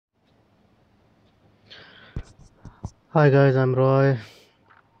Hi guys, I'm Roy,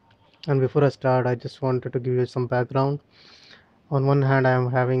 and before I start, I just wanted to give you some background. On one hand, I am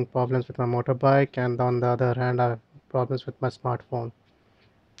having problems with my motorbike, and on the other hand, I have problems with my smartphone.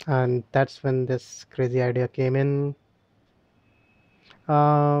 And that's when this crazy idea came in.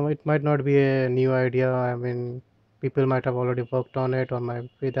 It might not be a new idea. I mean, people might have already worked on it, or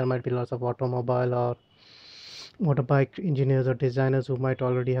there might be lots of automobile or motorbike engineers or designers who might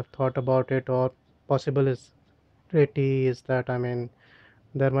already have thought about it, or possibility is that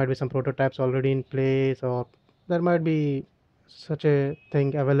there might be some prototypes already in place, or there might be such a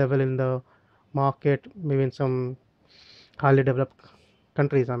thing available in the market, maybe in some highly developed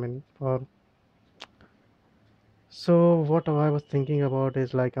countries. Or so what I was thinking about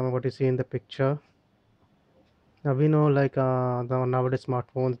is like what you see in the picture. Now we know the nowadays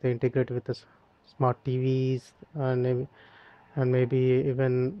smartphones they integrate with the smart TVs, and maybe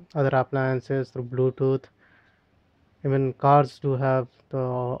even other appliances through Bluetooth. Even cars do have the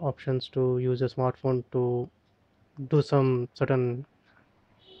options to use a smartphone to do some certain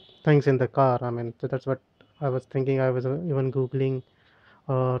things in the car. So that's what I was thinking. I was even Googling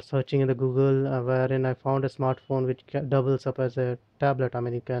or searching in the Google, wherein I found a smartphone which doubles up as a tablet.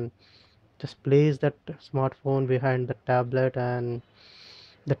 You can just place that smartphone behind the tablet, and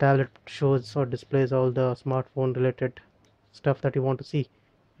the tablet shows or displays all the smartphone related stuff that you want to see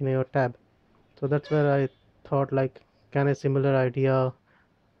in your tab. So that's where I thought, like, can a similar idea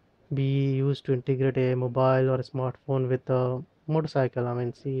be used to integrate a mobile or a smartphone with a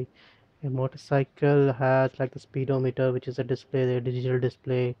motorcycle? See, a motorcycle has like the speedometer, which is a display, a digital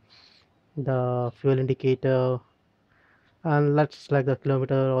display, the fuel indicator, and that's like the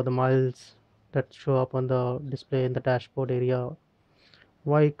kilometer or the miles that show up on the display in the dashboard area.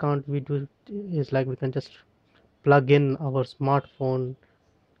 Why can't we do is like we can just plug in our smartphone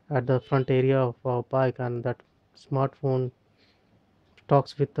at the front area of our bike, and that smartphone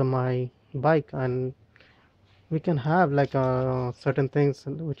talks with my bike, and we can have like certain things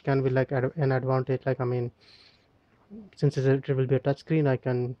which can be like an advantage. Since it will be a touch screen, I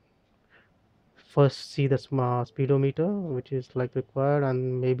can first see the speedometer which is like required,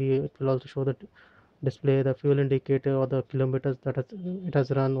 and maybe it will also show the display the fuel indicator or the kilometers that it has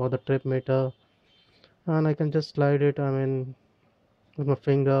run, or the trip meter. And I can just slide it with my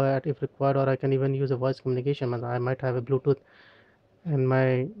finger at if required, or I can even use a voice communication. And I might have a Bluetooth and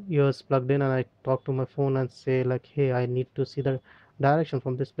my ears plugged in, and I talk to my phone and say like, hey, I need to see the direction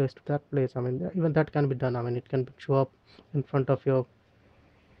from this place to that place. Even that can be done. It can show up in front of your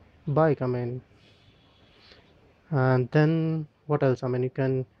bike. And then what else? You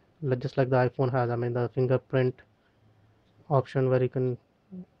can just like the iPhone has, the fingerprint option, where you can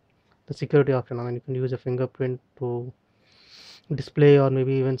the security option. You can use a fingerprint to display or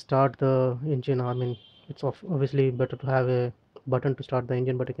maybe even start the engine. It's obviously better to have a button to start the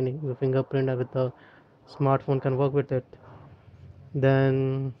engine, but you can use a fingerprint, and with the smartphone can work with it.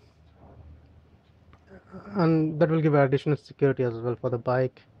 Then and that will give additional security as well for the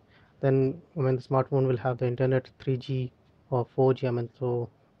bike. Then the smartphone will have the internet 3G or 4G. So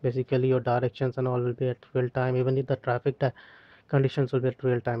basically your directions and all will be at real time, even if the conditions will be at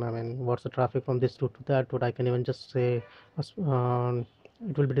real time. What's the traffic from this route to that route, I can even just say it will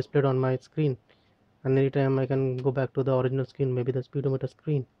be displayed on my screen, and anytime I can go back to the original screen, maybe the speedometer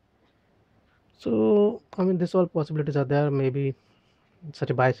screen. So this all possibilities are there. Maybe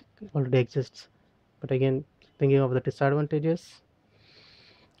such a bike already exists, but again, thinking of the disadvantages,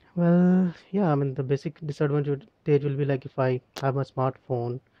 well, yeah, the basic disadvantage will be like if I have my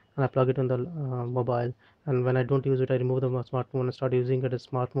smartphone and I plug it on the mobile, and when I don't use it, I remove the smartphone and start using it as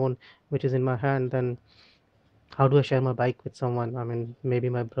smartphone, which is in my hand. Then how do I share my bike with someone? Maybe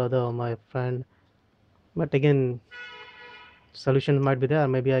my brother or my friend. But again, solution might be there.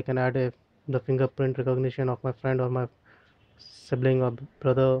 Maybe I can add the fingerprint recognition of my friend or my sibling or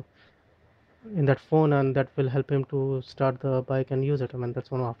brother in that phone, and that will help him to start the bike and use it.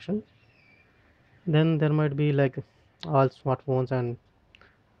 That's one option. Then there might be like all smartphones and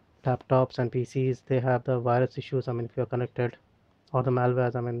laptops and PCs, they have the virus issues. If you're connected, or the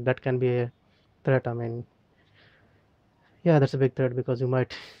malwares, that can be a threat. Yeah, that's a big threat, because you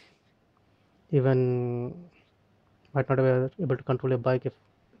even might not be able to control a bike if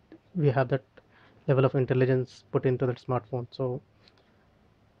we have that level of intelligence put into that smartphone. So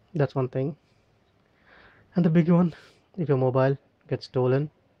that's one thing. And the big one, if your mobile gets stolen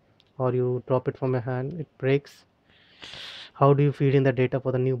or you drop it from your hand, it breaks. How do you feed in the data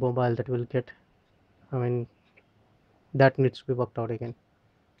for the new mobile that will get? I mean, that needs to be worked out again.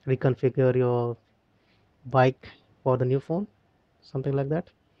 Reconfigure your bike for the new phone, something like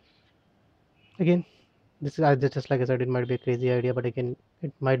that. Again, This is just like I said, it might be a crazy idea, but again,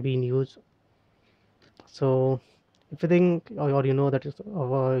 it might be in use. So if you think, or you know that is,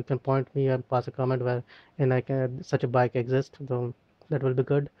 or you can point me and pass a comment where and I can such a bike exists, so that will be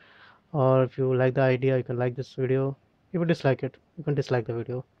good. Or if you like the idea, you can like this video. If you dislike it, you can dislike the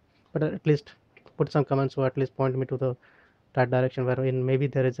video, but at least put some comments or at least point me to the that direction wherein maybe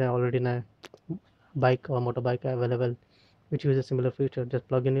there is already a bike or motorbike available which uses similar feature. Just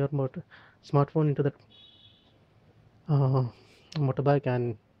plug in your smartphone into the uh, motorbike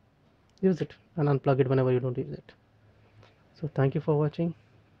and use it, and unplug it whenever you don't use it. So thank you for watching.